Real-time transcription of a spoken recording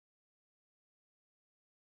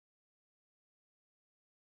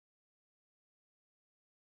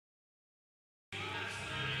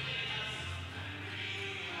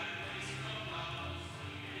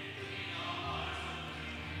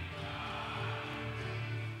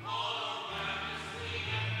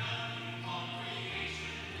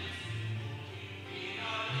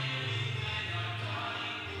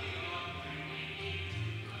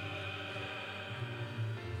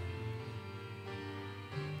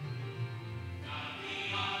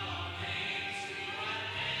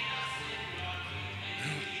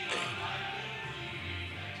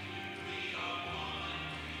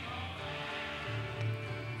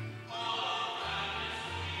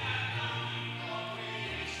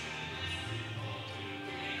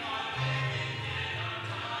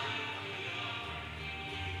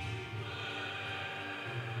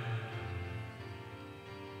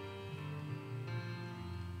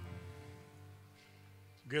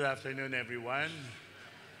Good afternoon, everyone.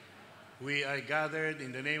 We are gathered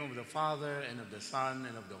in the name of the Father, and of the Son,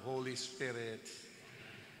 and of the Holy Spirit.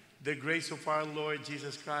 The grace of our Lord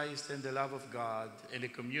Jesus Christ, and the love of God, and the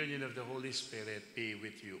communion of the Holy Spirit be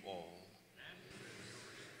with you all.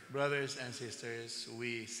 Brothers and sisters,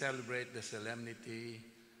 we celebrate the solemnity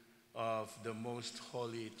of the Most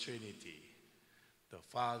Holy Trinity, the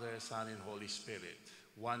Father, Son, and Holy Spirit,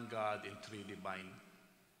 one God in three divine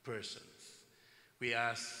persons. We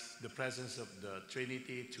ask the presence of the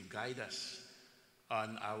Trinity to guide us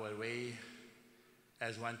on our way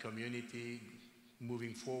as one community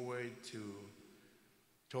moving forward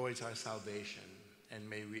towards our salvation. And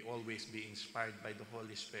may we always be inspired by the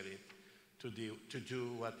Holy Spirit to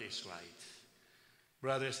do what is right.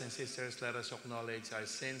 Brothers and sisters, let us acknowledge our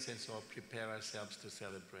sins and so prepare ourselves to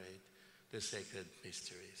celebrate the sacred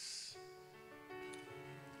mysteries.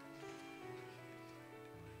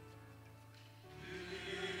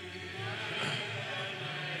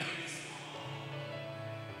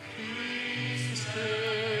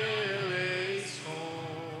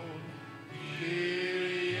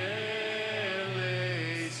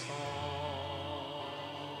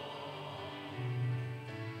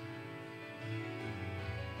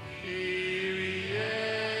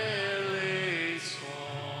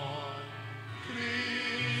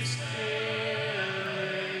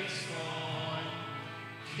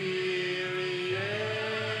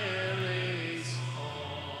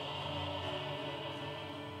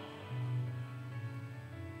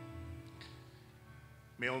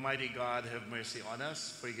 May Almighty God have mercy on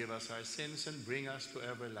us, forgive us our sins, and bring us to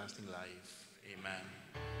everlasting life. Amen.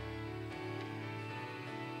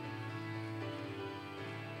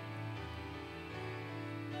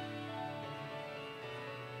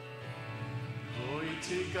 Glory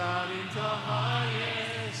to God in the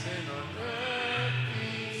highest, and on earth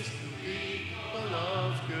peace to people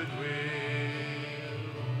of good will.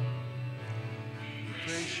 We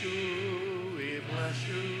praise you, we bless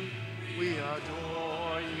you, we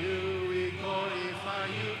adore you, we glorify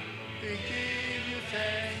you, we give you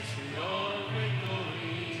thanks for your great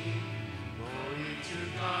glory. Glory to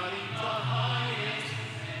God in the highest,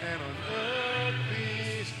 and on earth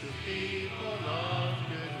peace to people of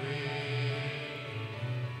good will.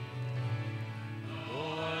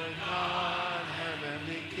 Lord God,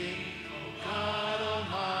 heavenly King, God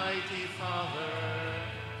Almighty Father,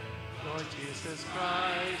 Lord Jesus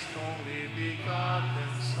Christ, only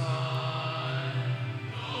begotten Son,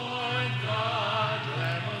 Lord God,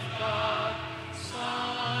 Lamb of God,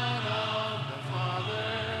 Son of the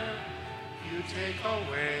Father, you take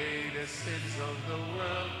away the sins of the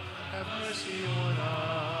world, have mercy on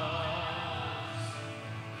us.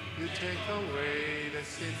 You take away the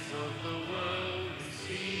sins of the world,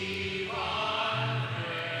 receive our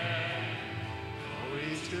prayer.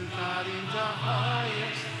 Glory to God in the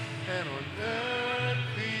highest, and on earth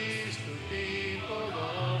peace to people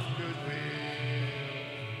of good will.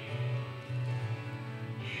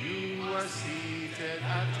 You are seated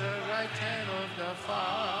at the right hand of the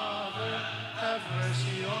Father. Have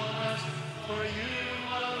mercy on us, for you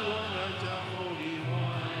alone are the Holy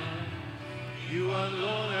One. You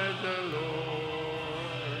alone are the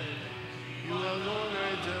Lord. You alone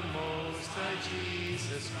are the Most High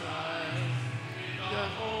Jesus Christ, the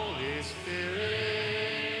Holy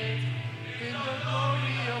Spirit, in the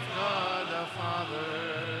glory of God the Father.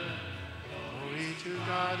 Glory to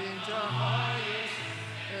God in the highest,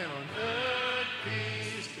 and on earth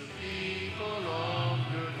peace to people of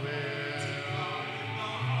good will.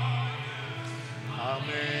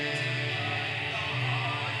 Amen.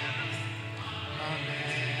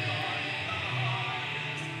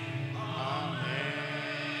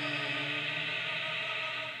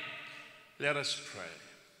 Let us pray.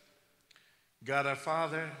 God our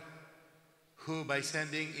Father, who by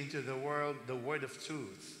sending into the world the word of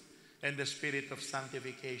truth and the spirit of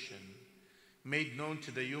sanctification, made known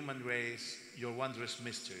to the human race your wondrous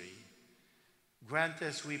mystery, grant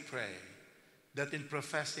us, we pray, that in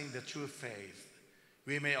professing the true faith,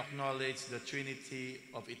 we may acknowledge the Trinity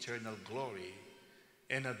of eternal glory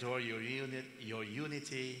and adore your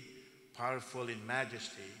unity, powerful in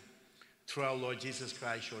majesty, through our Lord Jesus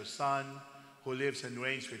Christ, your Son, who lives and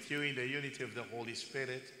reigns with you in the unity of the Holy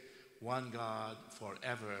Spirit, one God,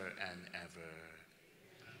 forever and ever.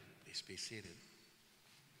 Please be seated.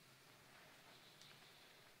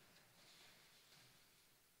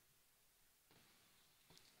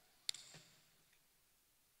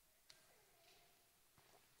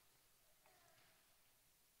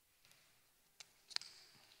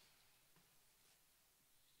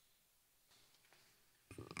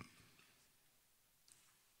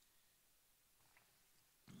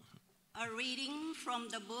 A reading from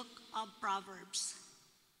the book of Proverbs.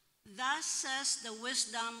 Thus says the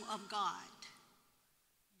wisdom of God.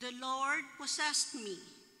 The Lord possessed me,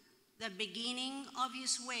 the beginning of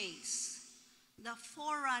his ways, the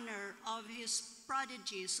forerunner of his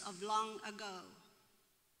prodigies of long ago.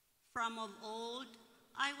 From of old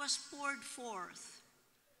I was poured forth,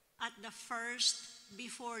 at the first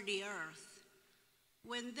before the earth.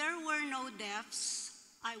 When there were no depths,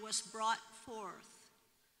 I was brought forth,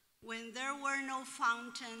 when there were no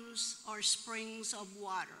fountains or springs of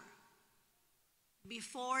water.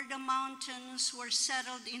 Before the mountains were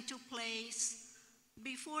settled into place,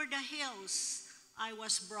 before the hills I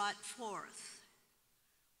was brought forth.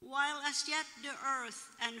 While as yet the earth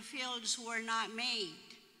and fields were not made,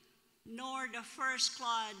 nor the first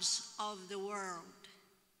clods of the world.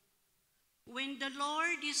 When the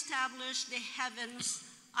Lord established the heavens,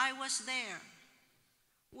 I was there.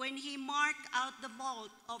 When he marked out the vault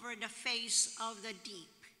over the face of the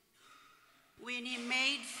deep. When he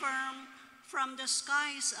made firm from the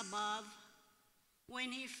skies above,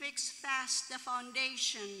 when he fixed fast the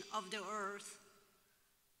foundation of the earth,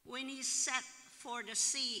 when he set for the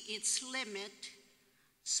sea its limit,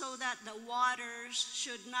 so that the waters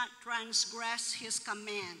should not transgress his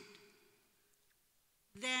command.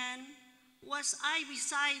 Then was I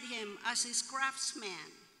beside him as his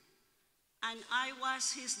craftsman, and I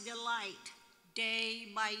was his delight day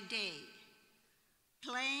by day,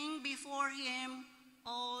 playing before him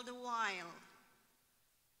all the while,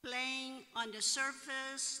 playing on the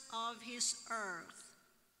surface of his earth.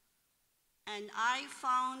 And I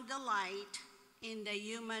found delight in the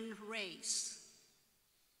human race.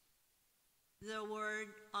 The word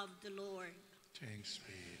of the Lord. Thanks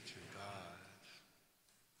be to God.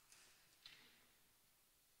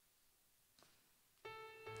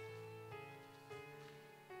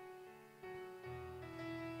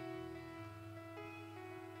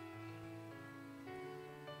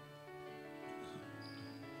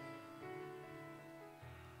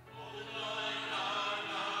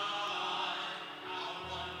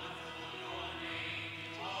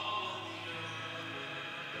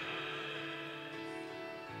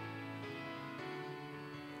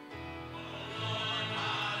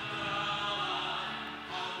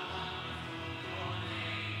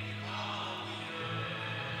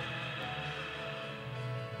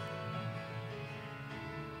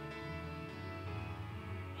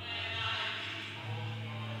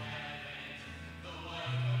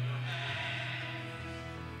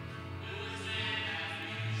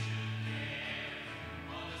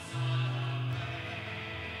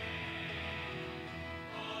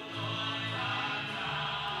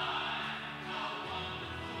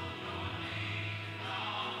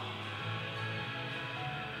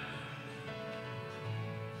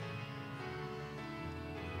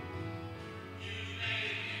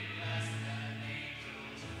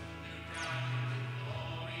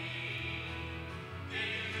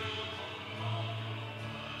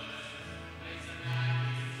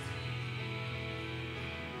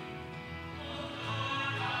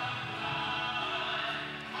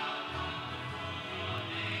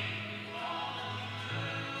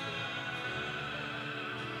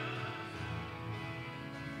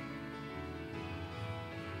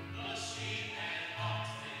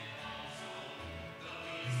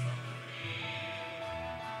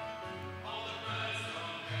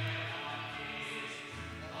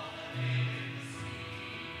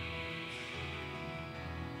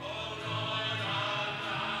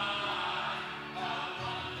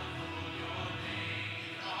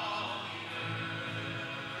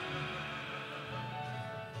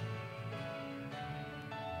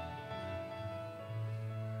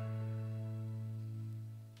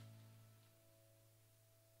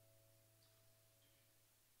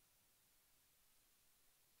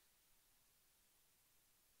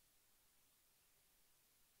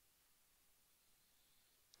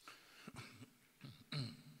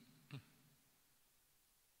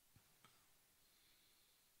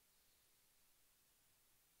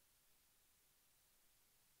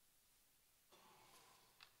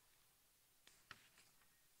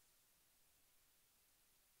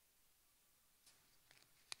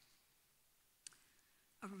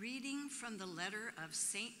 A reading from the letter of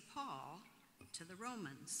St. Paul to the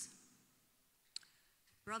Romans.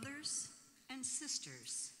 Brothers and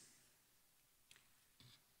sisters,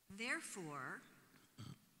 therefore,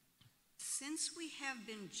 since we have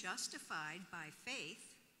been justified by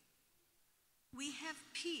faith, we have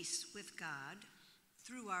peace with God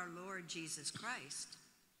through our Lord Jesus Christ,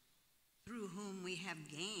 through whom we have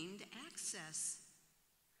gained access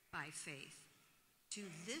by faith to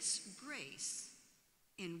this grace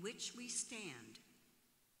in which we stand,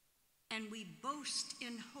 and we boast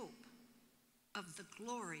in hope of the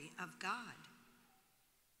glory of God.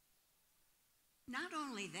 Not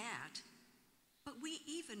only that, but we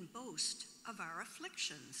even boast of our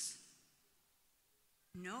afflictions,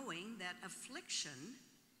 knowing that affliction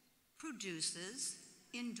produces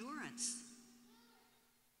endurance,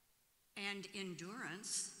 and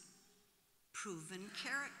endurance, proven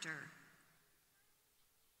character,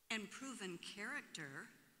 and proven character,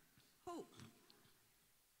 hope.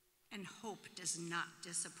 And hope does not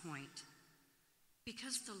disappoint,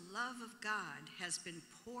 because the love of God has been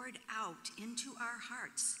poured out into our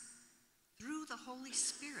hearts through the Holy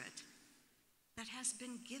Spirit that has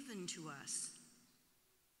been given to us.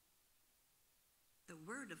 The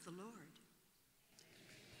word of the Lord.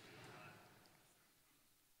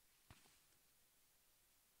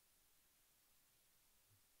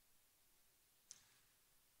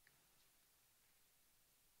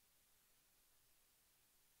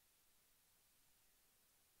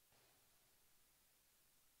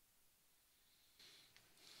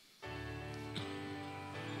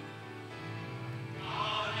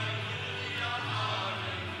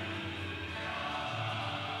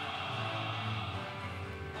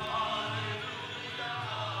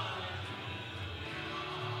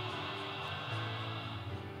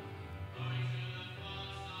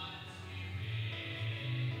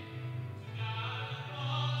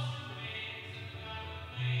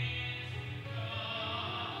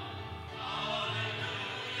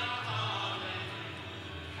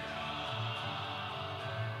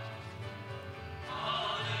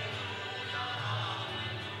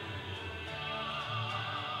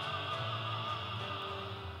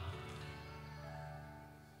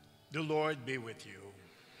 The Lord be with you.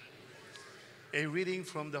 A reading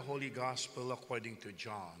from the Holy Gospel according to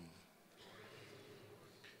John.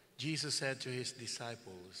 Jesus said to his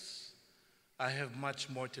disciples, "I have much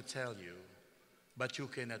more to tell you, but you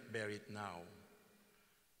cannot bear it now.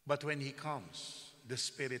 But when he comes, the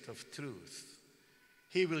Spirit of truth,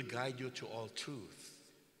 he will guide you to all truth.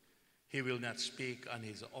 He will not speak on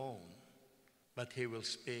his own, but he will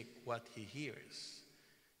speak what he hears,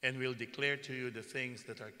 and will declare to you the things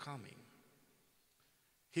that are coming.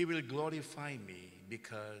 He will glorify me,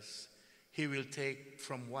 because he will take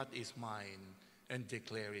from what is mine and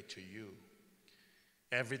declare it to you.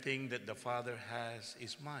 Everything that the Father has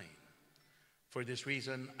is mine. For this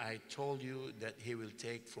reason, I told you that he will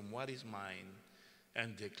take from what is mine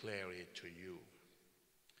and declare it to you."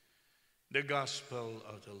 The Gospel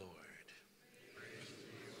of the Lord.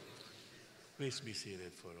 Please be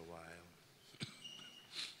seated for a while.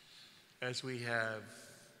 As we have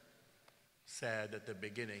said at the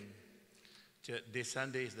beginning, this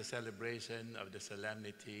Sunday is the celebration of the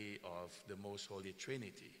solemnity of the Most Holy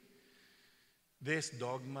Trinity. This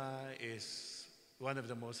dogma is one of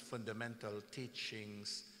the most fundamental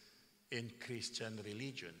teachings in Christian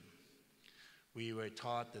religion. We were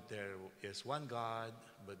taught that there is one God,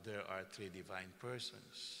 but there are three divine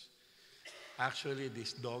persons. Actually,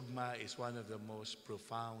 this dogma is one of the most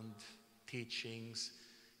profound teachings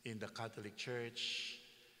in the Catholic Church,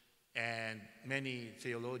 and many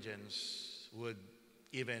theologians would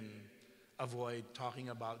even avoid talking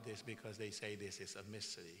about this because they say this is a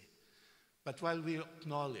mystery. But while we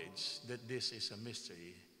acknowledge that this is a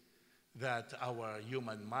mystery, that our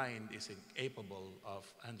human mind is incapable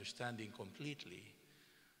of understanding completely,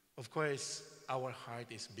 of course, our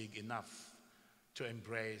heart is big enough to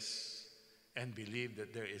embrace and believe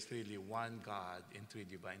that there is really one God in three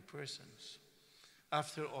divine persons.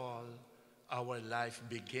 After all, our life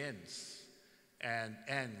begins and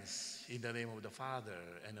ends in the name of the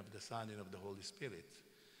Father and of the Son and of the Holy Spirit,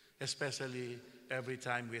 especially every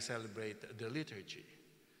time we celebrate the liturgy.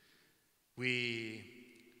 We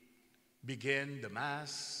begin the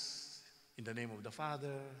Mass in the name of the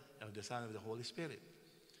Father, of the Son, and of the Holy Spirit.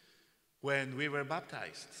 When we were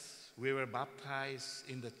baptized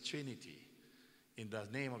in the Trinity, in the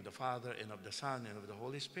name of the Father and of the Son and of the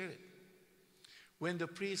Holy Spirit. When the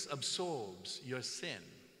priest absolves your sin,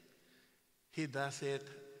 he does it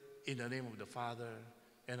in the name of the Father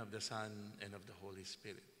and of the Son and of the Holy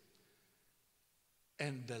Spirit.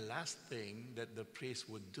 And the last thing that the priest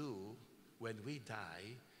would do when we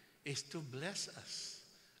die is to bless us,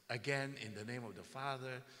 again in the name of the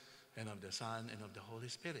Father and of the Son and of the Holy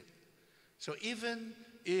Spirit. So even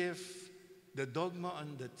if the dogma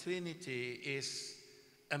on the Trinity is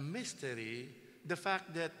a mystery, the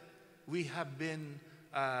fact that we have been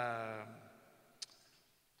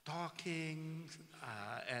talking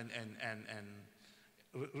and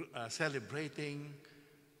celebrating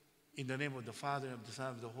in the name of the Father, and of the Son,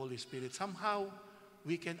 and of the Holy Spirit, somehow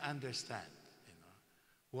we can understand,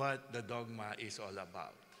 what the dogma is all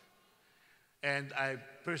about. And I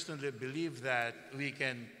personally believe that we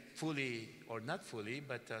can fully, or not fully,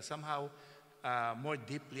 but somehow more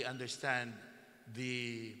deeply understand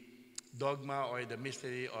the dogma or the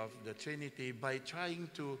mystery of the Trinity by trying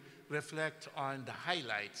to reflect on the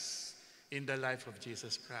highlights in the life of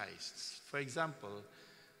Jesus Christ. For example,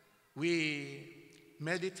 we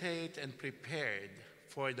meditate and prepared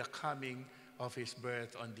for the coming of his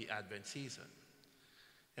birth on the Advent season.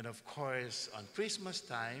 And of course, on Christmas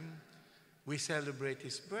time, we celebrate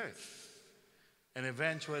his birth. And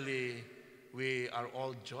eventually, we are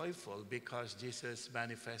all joyful because Jesus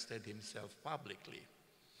manifested himself publicly.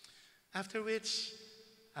 After which,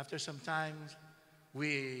 after some time,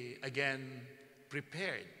 we again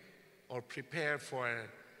prepare for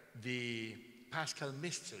the Paschal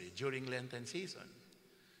mystery during Lenten season.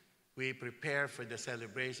 We prepare for the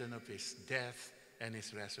celebration of his death and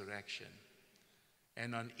his resurrection.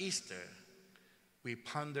 And on Easter, we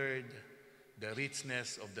pondered the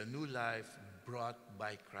richness of the new life brought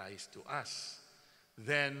by Christ to us.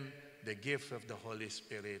 Then, the gift of the Holy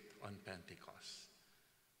Spirit on Pentecost.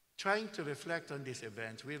 Trying to reflect on these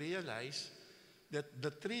events, we realize that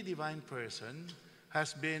the three divine person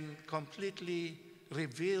has been completely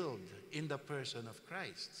revealed in the person of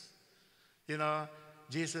Christ.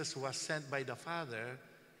 Jesus was sent by the Father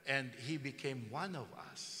and he became one of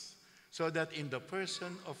us. So that in the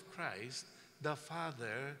person of Christ, the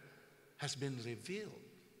Father has been revealed.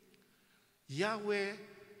 Yahweh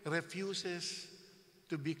refuses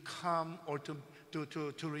to become or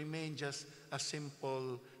to remain just a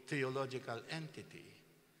simple theological entity.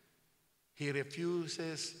 He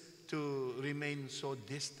refuses to remain so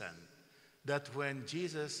distant that when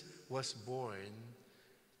Jesus was born,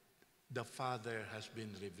 the Father has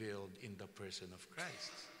been revealed in the person of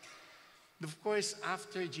Christ. Of course,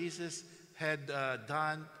 after Jesus had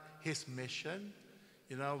done his mission,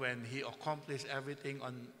 when he accomplished everything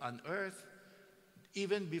on earth,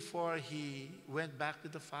 even before he went back to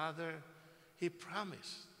the Father, he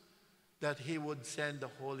promised that he would send the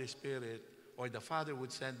Holy Spirit, or the Father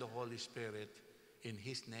would send the Holy Spirit in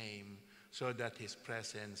his name so that his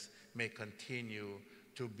presence may continue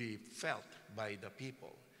to be felt by the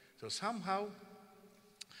people. So somehow,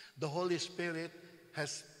 the Holy Spirit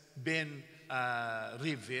has been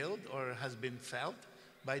revealed or has been felt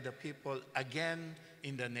by the people again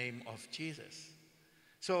in the name of Jesus.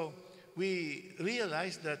 So we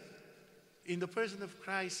realize that in the person of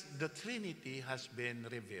Christ, the Trinity has been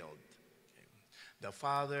revealed. The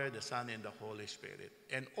Father, the Son, and the Holy Spirit.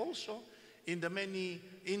 And also, in the many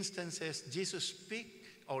instances, Jesus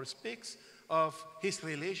speaks of his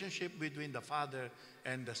relationship between the Father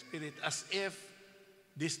and the Spirit as if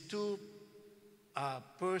these two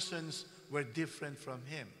persons were different from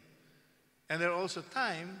him. And there are also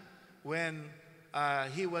times when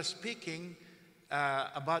he was speaking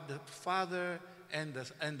about the Father and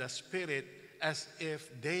the Spirit as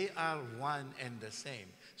if they are one and the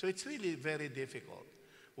same. So it's really very difficult.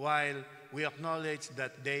 While we acknowledge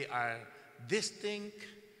that they are distinct,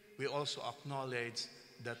 we also acknowledge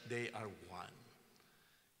that they are one.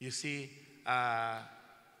 You see, that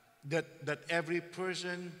every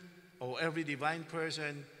person or every divine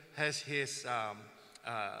person has his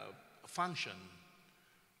function,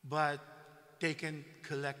 but taken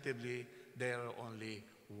collectively, they are only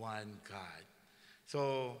one God.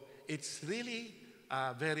 So it's really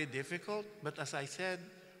very difficult, but as I said,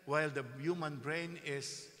 while the human brain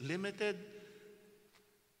is limited,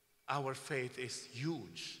 our faith is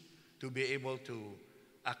huge to be able to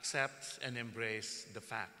accept and embrace the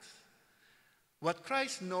fact. What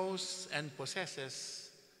Christ knows and possesses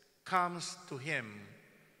comes to him.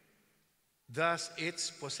 Thus,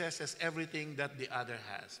 it possesses everything that the other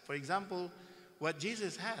has. For example, what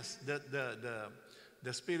Jesus has,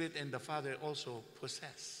 the Spirit and the Father also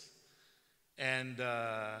possess. And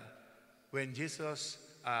when Jesus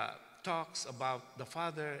talks about the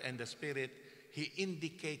Father and the Spirit, he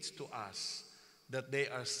indicates to us that they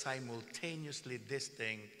are simultaneously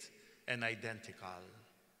distinct and identical,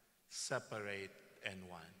 separate and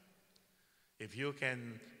one. If you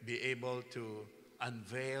can be able to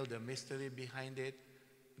unveil the mystery behind it,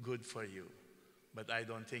 good for you. But I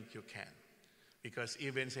don't think you can. Because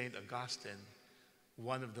even St. Augustine,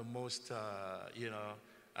 one of the most,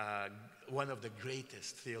 one of the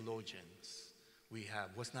greatest theologians we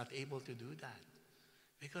have, was not able to do that.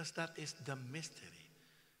 Because that is the mystery.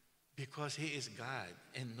 Because he is God,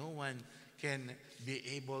 and no one can be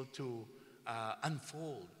able to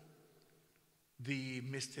unfold the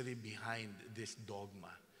mystery behind this dogma.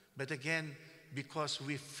 But again, because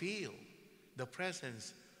we feel the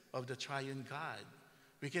presence of the triune God.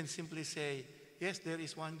 We can simply say, yes, there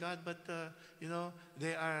is one God, but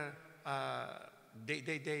they are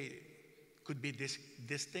they could be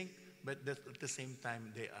distinct, but at the same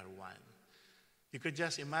time they are one. You could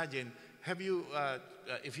just imagine.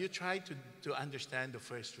 If you try to understand the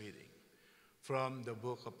first reading from the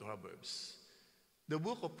book of Proverbs, the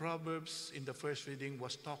book of Proverbs in the first reading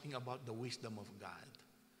was talking about the wisdom of God.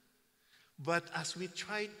 But as we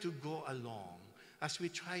try to go along, as we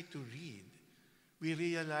try to read, we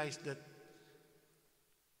realize that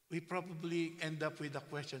we probably end up with the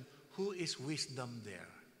question, who is wisdom there?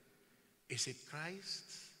 Is it Christ?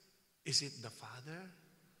 Is it the Father?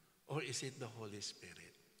 Or is it the Holy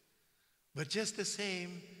Spirit? But just the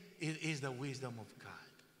same, it is the wisdom of God.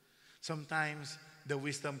 Sometimes the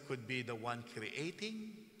wisdom could be the one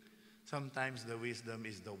creating. Sometimes the wisdom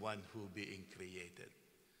is the one who being created.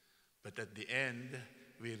 But at the end,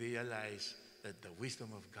 we realize that the wisdom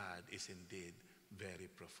of God is indeed very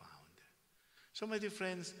profound. So my dear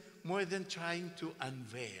friends, more than trying to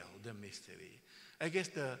unveil the mystery, I guess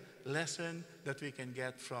the lesson that we can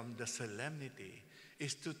get from the solemnity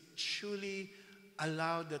is to truly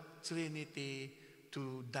allow the Trinity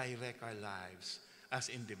to direct our lives as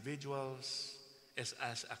individuals, as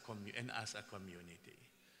a community.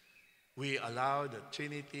 We allow the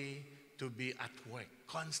Trinity to be at work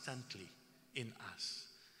constantly in us.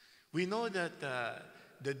 We know that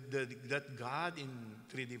that God in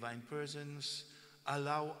three divine persons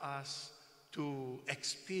allow us to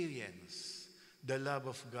experience the love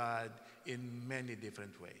of God in many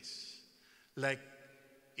different ways. Like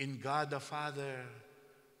in God the Father,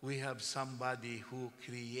 we have somebody who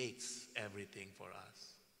creates everything for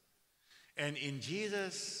us. And in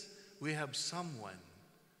Jesus, we have someone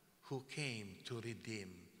who came to redeem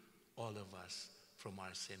all of us from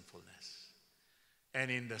our sinfulness. And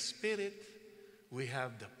in the Spirit, we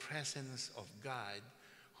have the presence of God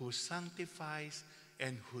who sanctifies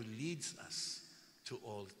and who leads us to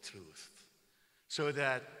all truth. So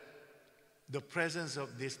that the presence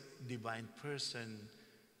of this divine person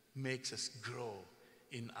makes us grow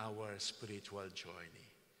in our spiritual journey.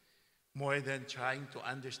 More than trying to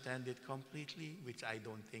understand it completely, which I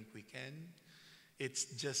don't think we can. It's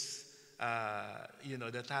just,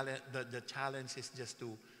 the challenge is just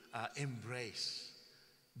to embrace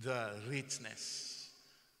the richness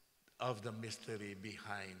of the mystery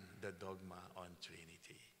behind the dogma on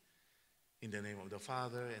Trinity. In the name of the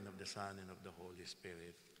Father, and of the Son, and of the Holy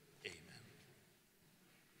Spirit. Amen.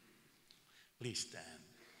 Please stand.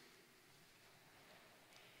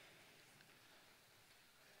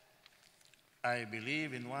 I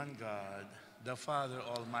believe in one God, the Father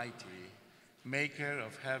Almighty, maker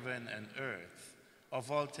of heaven and earth, of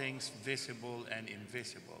all things visible and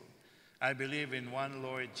invisible. I believe in one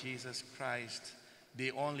Lord Jesus Christ,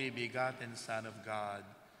 the only begotten Son of God,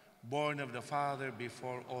 born of the Father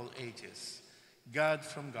before all ages, God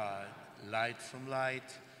from God, light from light,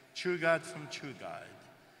 true God from true God,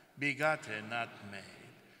 begotten, not made,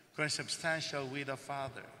 consubstantial with the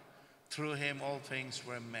Father. Through him all things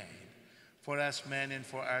were made. For us men and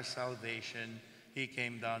for our salvation, he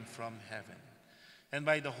came down from heaven, and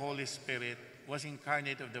by the Holy Spirit was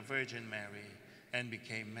incarnate of the Virgin Mary and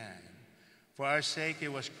became man. For our sake he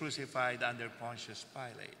was crucified under Pontius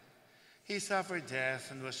Pilate. He suffered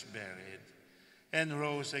death and was buried, and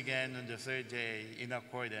rose again on the third day in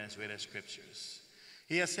accordance with the Scriptures.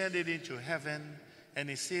 He ascended into heaven and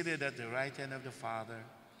is seated at the right hand of the Father.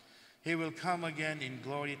 He will come again in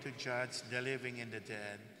glory to judge the living and the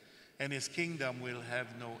dead, and his kingdom will have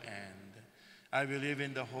no end. I believe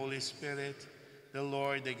in the Holy Spirit, the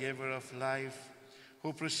Lord, the giver of life,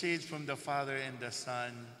 who proceeds from the Father and the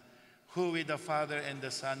Son, who with the Father and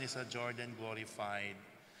the Son is adored and glorified,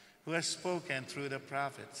 who has spoken through the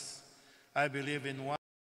prophets. I believe in one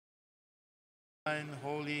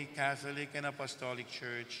holy, Catholic, and Apostolic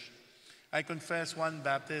Church. I confess one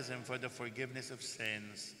baptism for the forgiveness of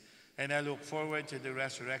sins, and I look forward to the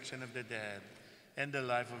resurrection of the dead and the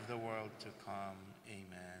life of the world to come.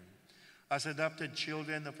 Amen. As adopted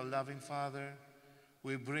children of a loving Father,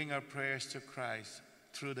 we bring our prayers to Christ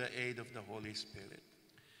through the aid of the Holy Spirit.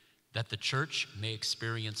 That the Church may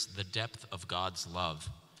experience the depth of God's love,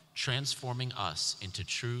 transforming us into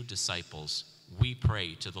true disciples, we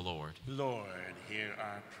pray to the Lord. Lord, hear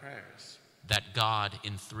our prayers. That God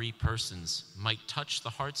in three persons might touch the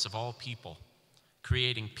hearts of all people,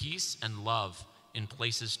 creating peace and love in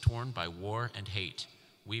places torn by war and hate,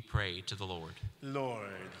 we pray to the Lord. Lord,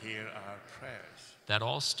 hear our prayers. That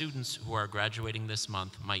all students who are graduating this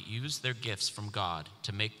month might use their gifts from God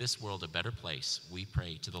to make this world a better place, we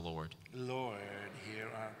pray to the Lord. Lord, hear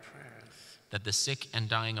our prayers. that the sick and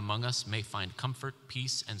dying among us may find comfort,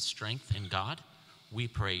 peace, and strength in God, we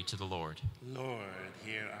pray to the Lord. Lord,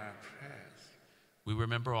 hear our prayers. We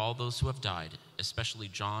remember all those who have died, especially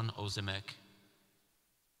John Ozimek.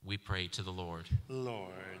 We pray to the Lord.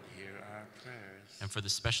 Lord, hear our prayers. And for the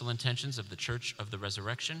special intentions of the Church of the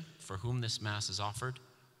Resurrection, for whom this Mass is offered,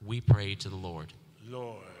 we pray to the Lord.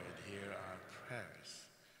 Lord, hear our prayers.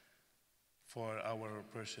 For our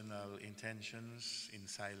personal intentions, in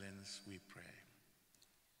silence we pray.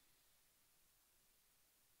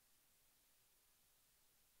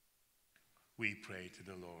 We pray to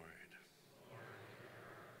the Lord.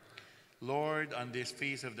 Lord, on this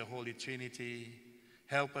feast of the Holy Trinity,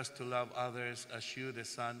 help us to love others as you, the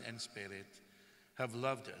Son and Spirit, have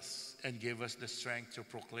loved us, and give us the strength to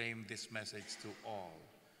proclaim this message to all.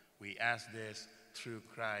 We ask this through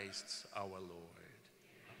Christ our Lord.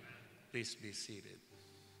 Amen. Please be seated.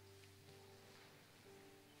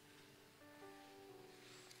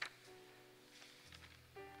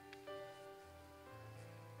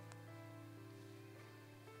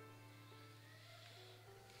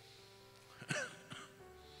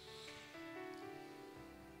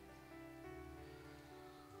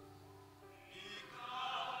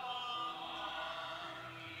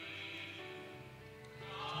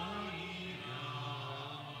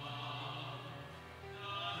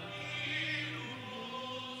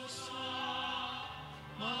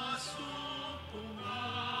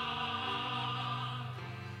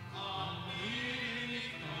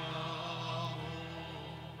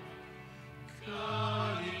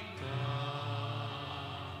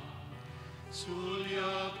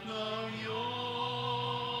 Sulyak ng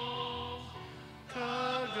iyong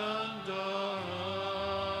kagandahan,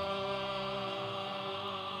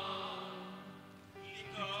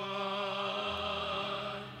 ika'y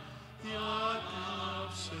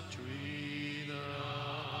yakap sa tuwina,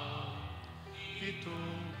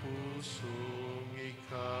 itong pusong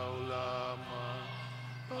ikaw lamang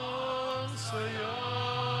ang saya.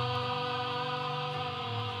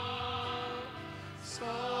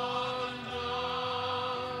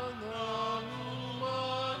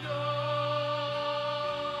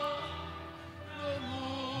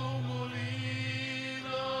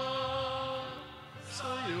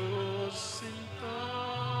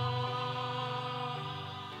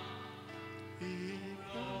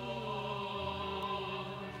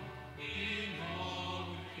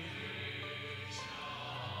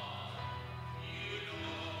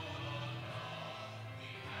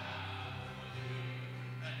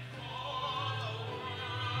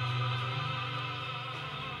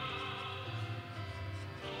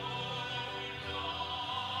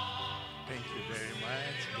 Thank you very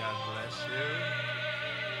much. God bless you.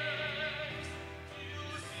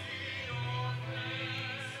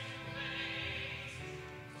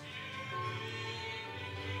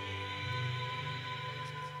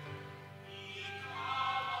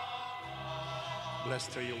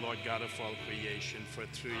 Blessed are you, Lord God of all creation, for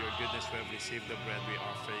through your goodness we have received the bread we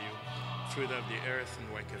offer you. Fruit of the earth and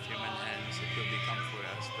work of human hands, it will become for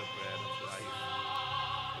us the bread of life.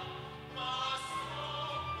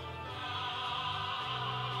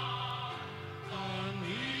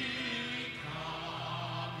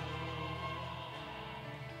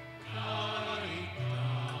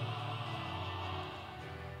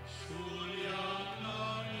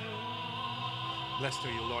 Blessed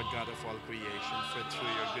are you, Lord God of all creation, for through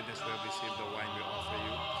your goodness we have received the wine we offer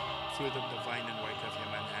you. Fruit of the vine and work of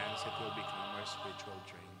human hands, it will become our spiritual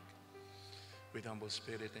drink. With humble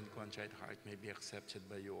spirit and contrite heart may be accepted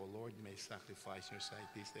by you, O Lord. May sacrifice in your sight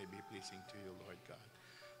this day be pleasing to you, Lord God.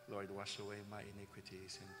 Lord, wash away my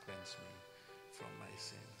iniquities and cleanse me from my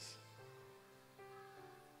sins.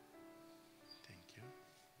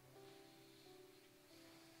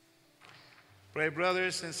 Pray,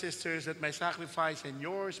 brothers and sisters, that my sacrifice and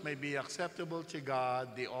yours may be acceptable to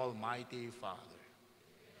God, the Almighty Father.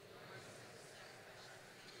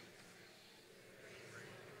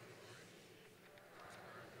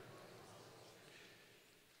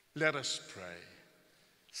 Let us pray.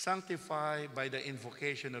 Sanctify by the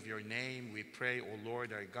invocation of your name, we pray, O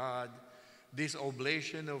Lord our God, this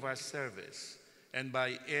oblation of our service, and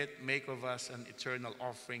by it make of us an eternal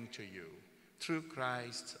offering to you, through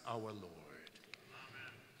Christ our Lord.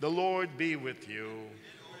 Amen. The Lord be with you.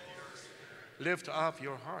 Lift up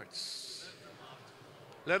your hearts.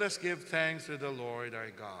 Let us give thanks to the Lord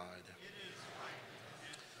our God.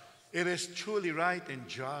 It is truly right and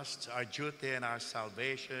just, our duty and our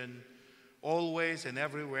salvation, always and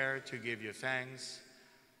everywhere to give you thanks,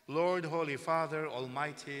 Lord, Holy Father,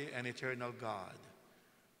 Almighty and eternal God.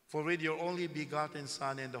 For with your only begotten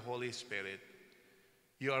Son and the Holy Spirit,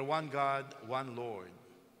 You are one God, one Lord,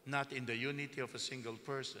 not in the unity of a single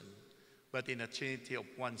person, but in a trinity of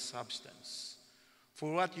one substance.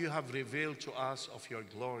 For what you have revealed to us of your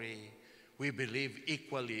glory, we believe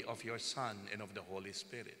equally of your Son and of the Holy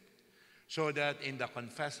Spirit, so that in the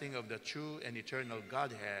confessing of the true and eternal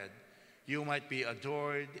Godhead, you might be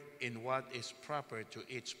adored in what is proper to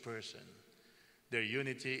each person, their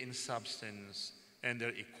unity in substance and their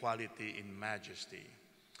equality in majesty.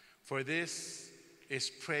 For this is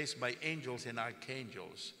praised by angels and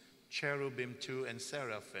archangels, cherubim too and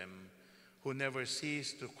seraphim, who never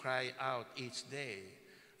cease to cry out each day,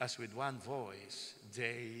 as with one voice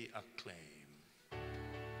they acclaim.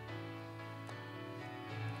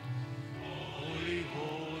 Holy,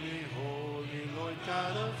 holy, holy, Lord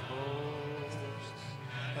God of hosts,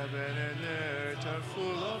 heaven and earth are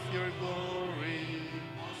full of your glory.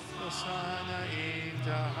 Hosanna in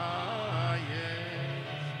the highest.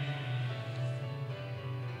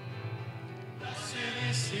 Blessed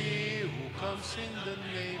is he who comes in the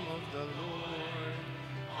name of the Lord.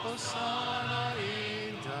 Hosanna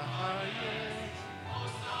in the highest.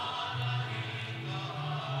 Hosanna in the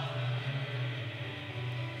highest.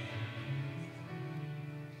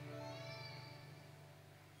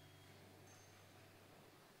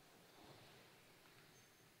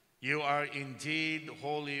 You are indeed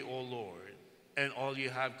holy, O Lord, and all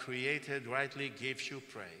you have created rightly gives you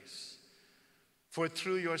praise. For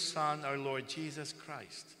through your Son, our Lord Jesus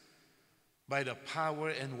Christ, by the power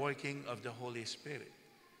and working of the Holy Spirit,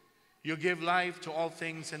 you give life to all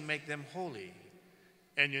things and make them holy,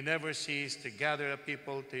 and you never cease to gather a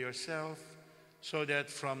people to yourself, so that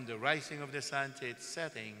from the rising of the sun to its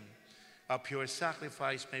setting, a pure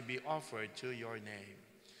sacrifice may be offered to your name.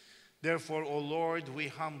 Therefore, O Lord, we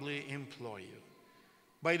humbly implore you,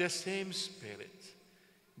 by the same Spirit,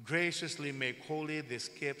 graciously make holy these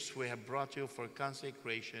gifts we have brought you for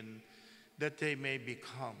consecration, that they may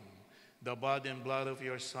become the body and blood of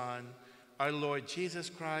your Son, our Lord Jesus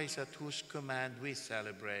Christ, at whose command we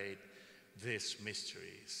celebrate these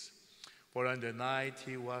mysteries. For on the night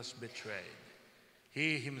he was betrayed,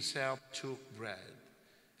 he himself took bread,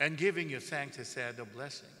 and giving you thanks, he said a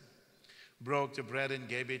blessing, broke the bread and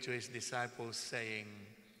gave it to his disciples, saying,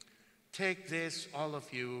 "Take this, all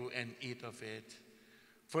of you, and eat of it,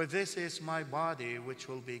 for this is my body, which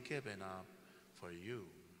will be given up for you."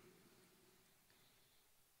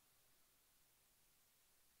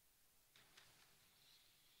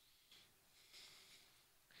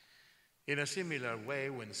 In a similar way,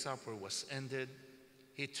 when supper was ended,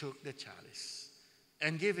 he took the chalice,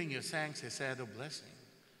 and giving you thanks, he said a blessing,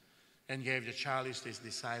 and gave the chalice to his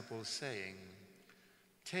disciples, saying,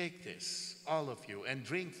 "Take this, all of you, and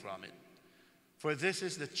drink from it, for this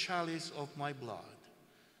is the chalice of my blood,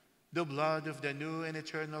 the blood of the new and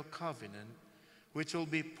eternal covenant, which will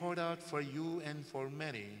be poured out for you and for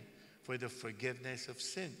many for the forgiveness of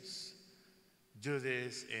sins. Do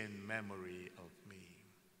this in memory of me."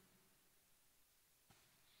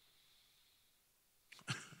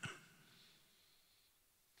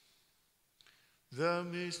 The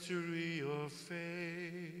mystery of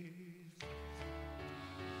faith. We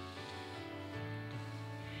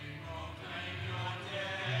proclaim your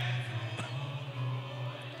death, O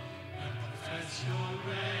Lord, and profess your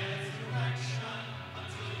resurrection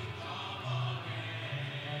until you come again.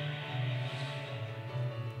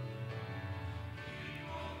 We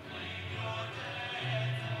proclaim your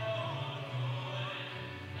death, O Lord,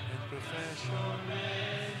 and profess your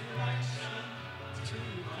resurrection until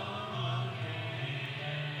you come again.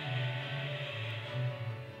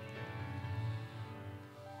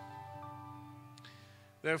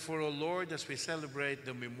 Therefore, O Lord, as we celebrate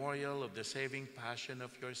the memorial of the saving passion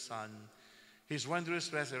of your Son, his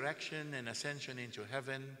wondrous resurrection and ascension into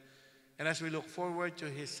heaven, and as we look forward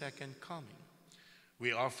to his second coming,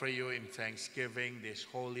 we offer you in thanksgiving this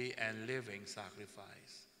holy and living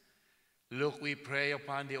sacrifice. Look, we pray,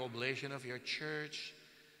 upon the oblation of your church,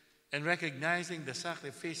 and recognizing the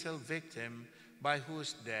sacrificial victim by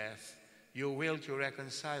whose death you will to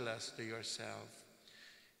reconcile us to yourself.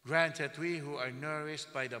 Grant that we who are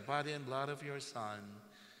nourished by the body and blood of your Son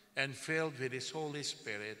and filled with his Holy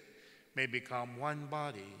Spirit may become one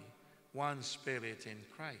body, one spirit in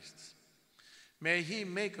Christ. May he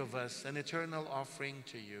make of us an eternal offering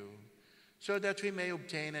to you, so that we may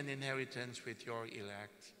obtain an inheritance with your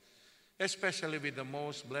elect, especially with the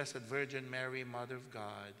most blessed Virgin Mary, Mother of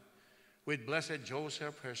God, with blessed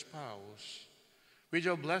Joseph, her spouse, with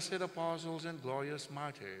your blessed apostles and glorious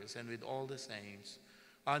martyrs, and with all the saints,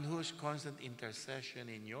 on whose constant intercession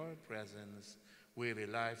in your presence we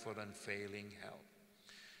rely for unfailing help.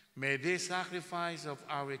 May this sacrifice of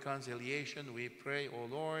our reconciliation, we pray, O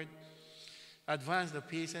Lord, advance the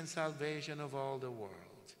peace and salvation of all the world.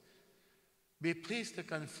 Be pleased to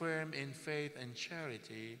confirm in faith and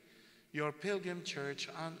charity your pilgrim church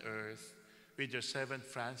on earth with your servant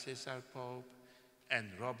Francis, our Pope, and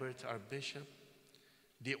Robert, our Bishop,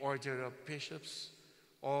 the order of bishops,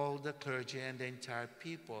 all the clergy, and the entire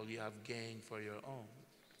people you have gained for your own.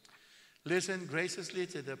 Listen graciously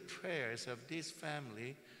to the prayers of this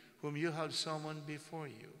family whom you have summoned before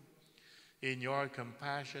you. In your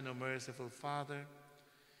compassion, O merciful Father,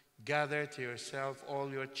 gather to yourself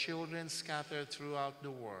all your children scattered throughout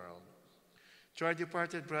the world, to our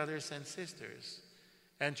departed brothers and sisters,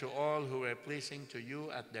 and to all who were pleasing to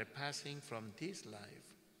you at their passing from this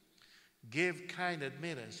life. Give kind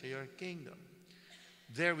admittance to your kingdom.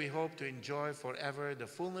 There we hope to enjoy forever the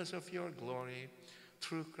fullness of your glory,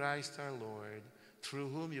 through Christ our Lord, through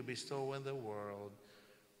whom you bestow on the world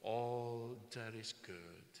all that is good.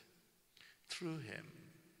 Through him,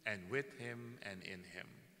 and with him, and in him.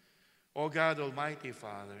 O God, Almighty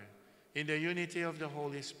Father, in the unity of the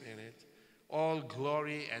Holy Spirit, all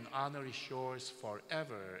glory and honor is yours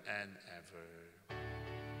forever and ever.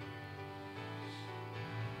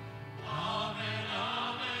 Amen,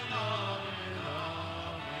 amen, amen, amen.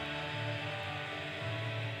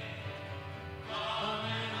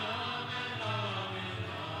 Amen, amen, amen, amen.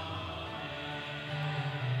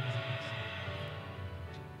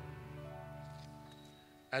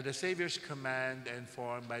 At the Savior's command and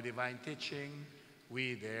formed by divine teaching,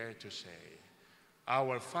 we dare to say,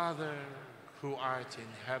 Our Father, who art in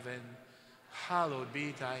heaven, hallowed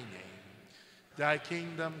be thy name. Thy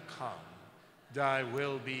kingdom come, thy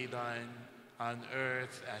will be done on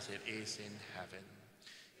earth as it is in heaven.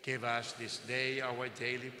 Give us this day our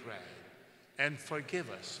daily bread, and forgive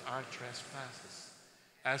us our trespasses,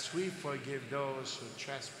 as we forgive those who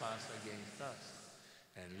trespass against us.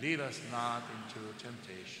 And lead us not into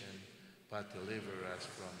temptation, but deliver us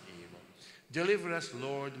from evil. Deliver us,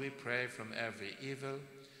 Lord, we pray, from every evil.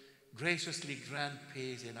 Graciously grant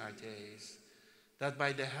peace in our days, that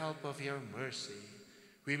by the help of your mercy,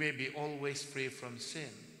 we may be always free from sin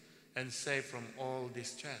and safe from all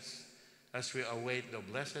distress, as we await the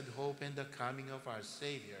blessed hope and the coming of our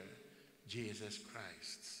Savior, Jesus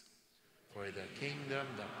Christ. For the kingdom,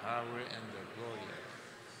 the power, and the glory.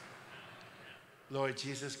 Lord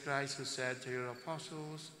Jesus Christ, who said to your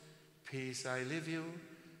apostles, Peace I leave you,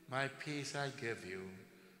 my peace I give you.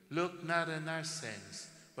 Look not on our sins,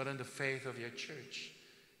 but on the faith of your church,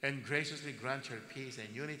 and graciously grant your peace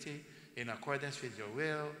and unity in accordance with your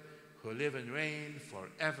will, who live and reign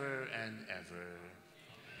forever and ever.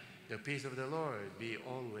 The peace of the Lord be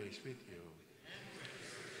always with you.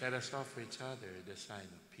 Let us offer each other the sign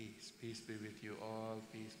of peace. Peace be with you all.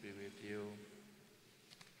 Peace be with you.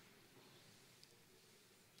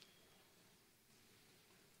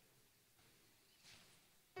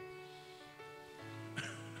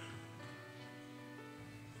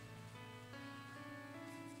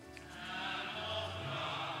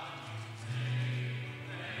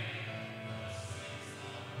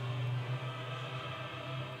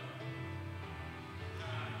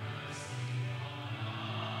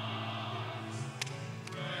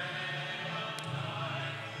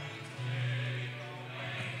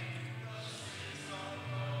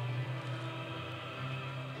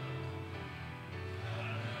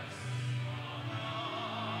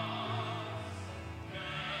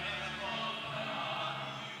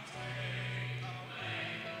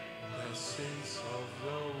 Sins of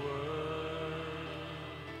the world,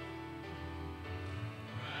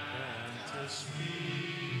 grant us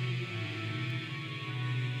peace.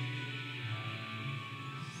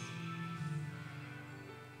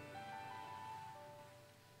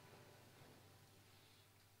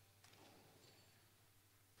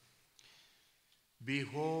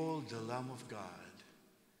 Behold the Lamb of God.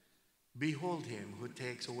 Behold him who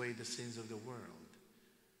takes away the sins of the world.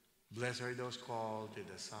 Blessed are those called to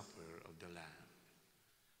the supper of the Lamb.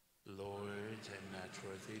 Lord, I'm not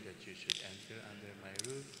worthy that you should enter under my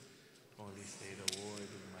roof. Only say the word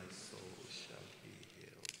and my soul shall be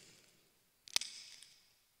healed.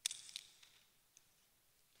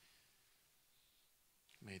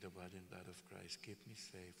 May the body and blood of Christ keep me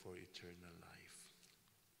safe for eternal life.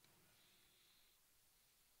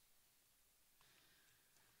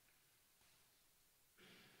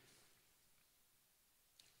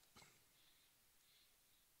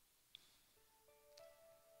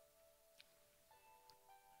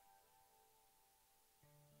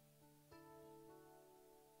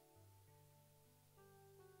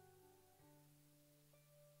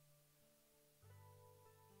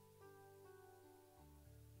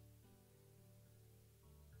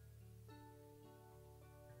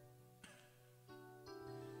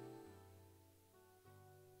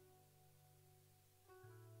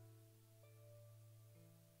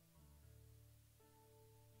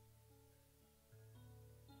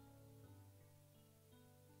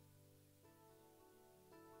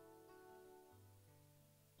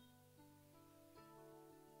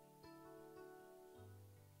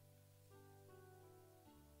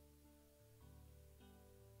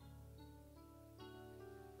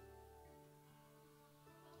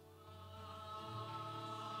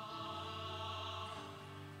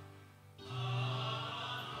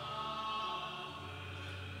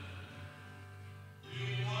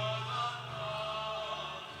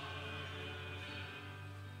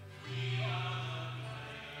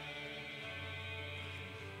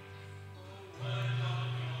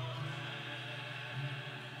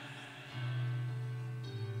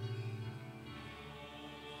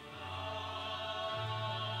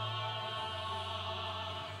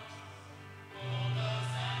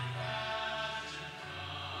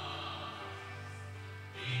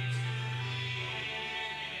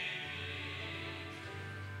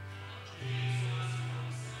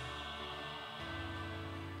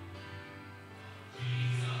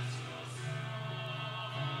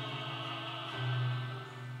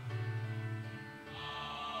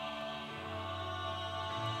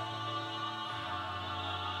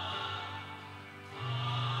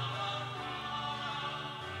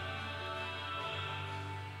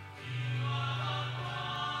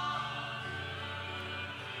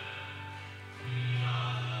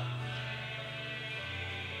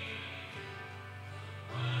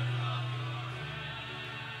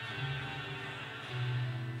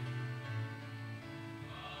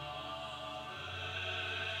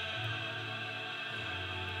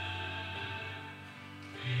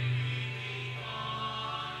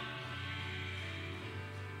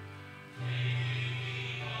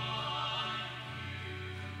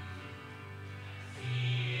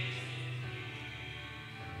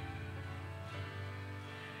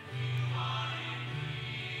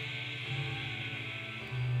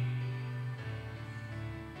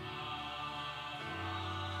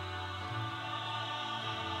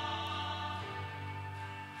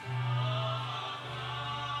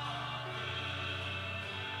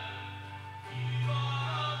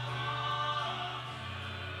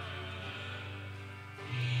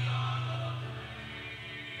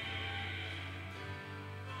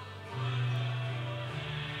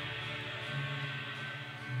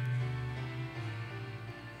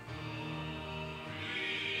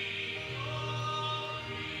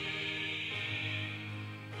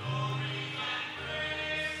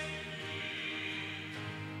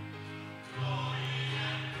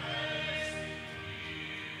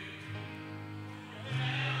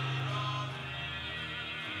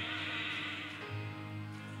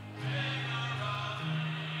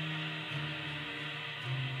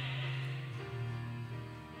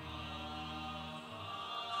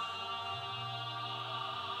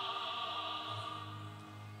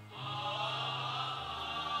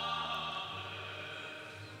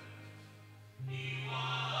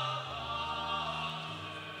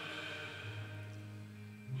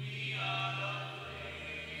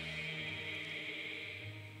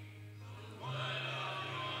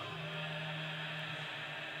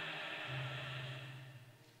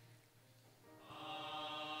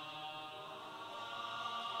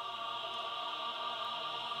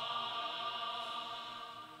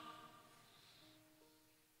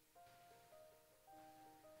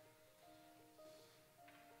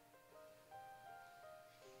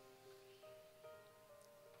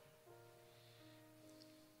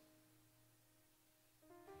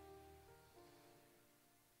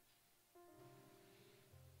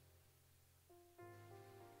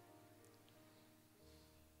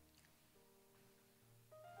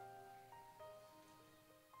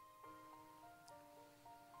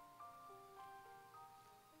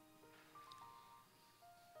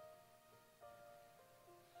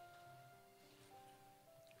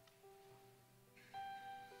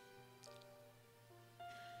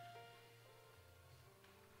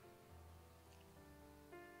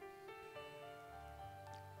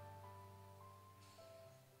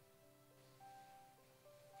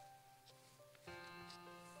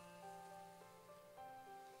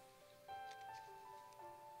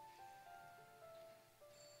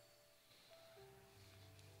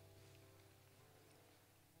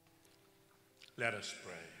 Let us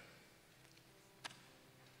pray.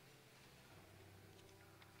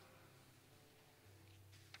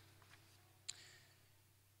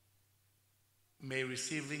 May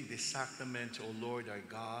receiving this sacrament, O Lord our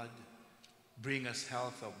God, bring us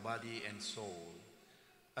health of body and soul,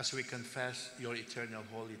 as we confess your eternal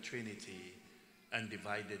Holy Trinity and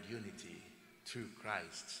divided unity through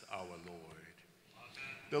Christ our Lord.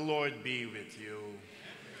 The Lord be with you.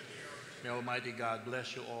 May Almighty God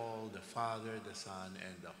bless you all, the Father, the Son,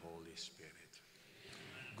 and the Holy Spirit.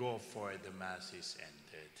 Go forth, the Mass is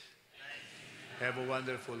ended. Have a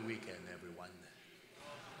wonderful weekend, everyone.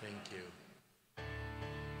 Thank you.